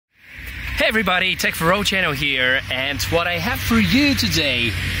Hey everybody, Tech for Road channel here, and what I have for you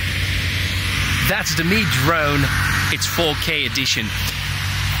today, that's the Mi Drone, its 4K edition.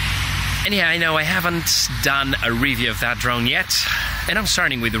 And yeah, I know I haven't done a review of that drone yet, and I'm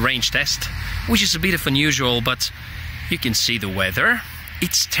starting with the range test, which is a bit of unusual, but you can see the weather.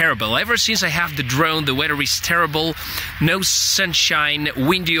 It's terrible. Ever since I have the drone, the weather is terrible. No sunshine,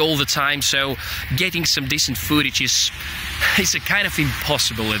 windy all the time, so getting some decent footage is a kind of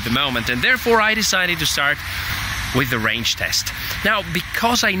impossible at the moment, and therefore I decided to start with the range test. Now,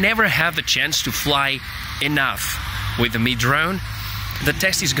 because I never have the chance to fly enough with the Mi Drone, the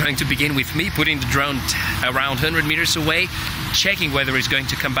test is going to begin with me putting the drone around 100 meters away, checking whether it's going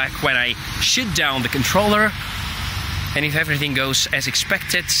to come back when I shoot down the controller. And if everything goes as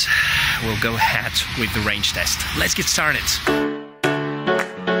expected, we'll go ahead with the range test. Let's get started.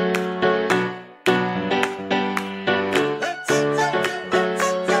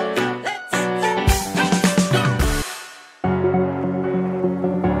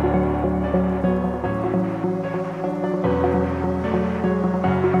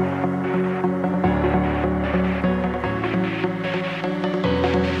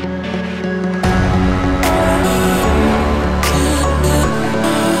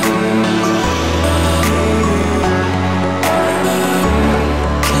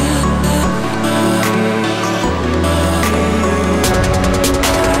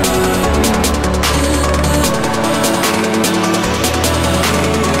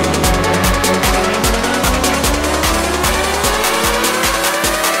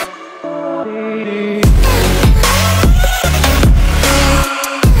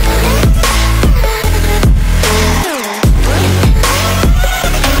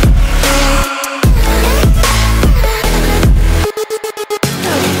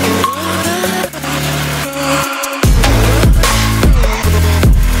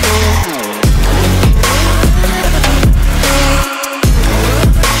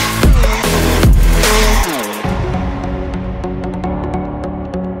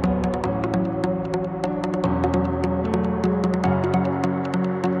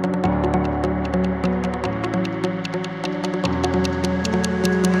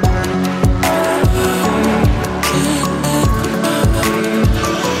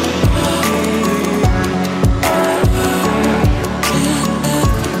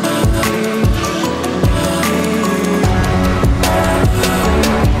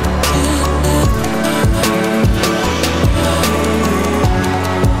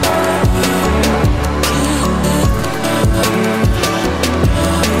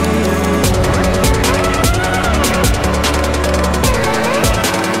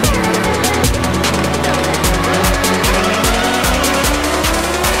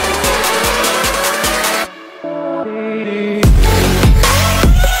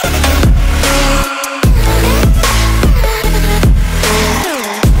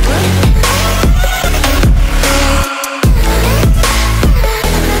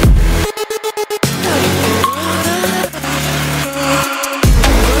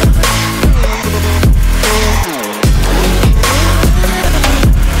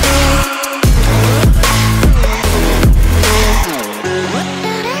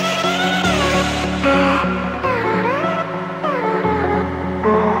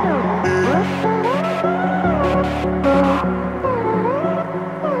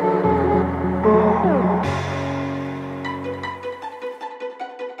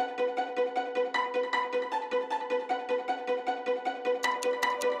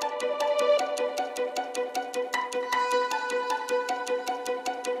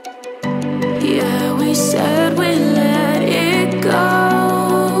 Yeah, we said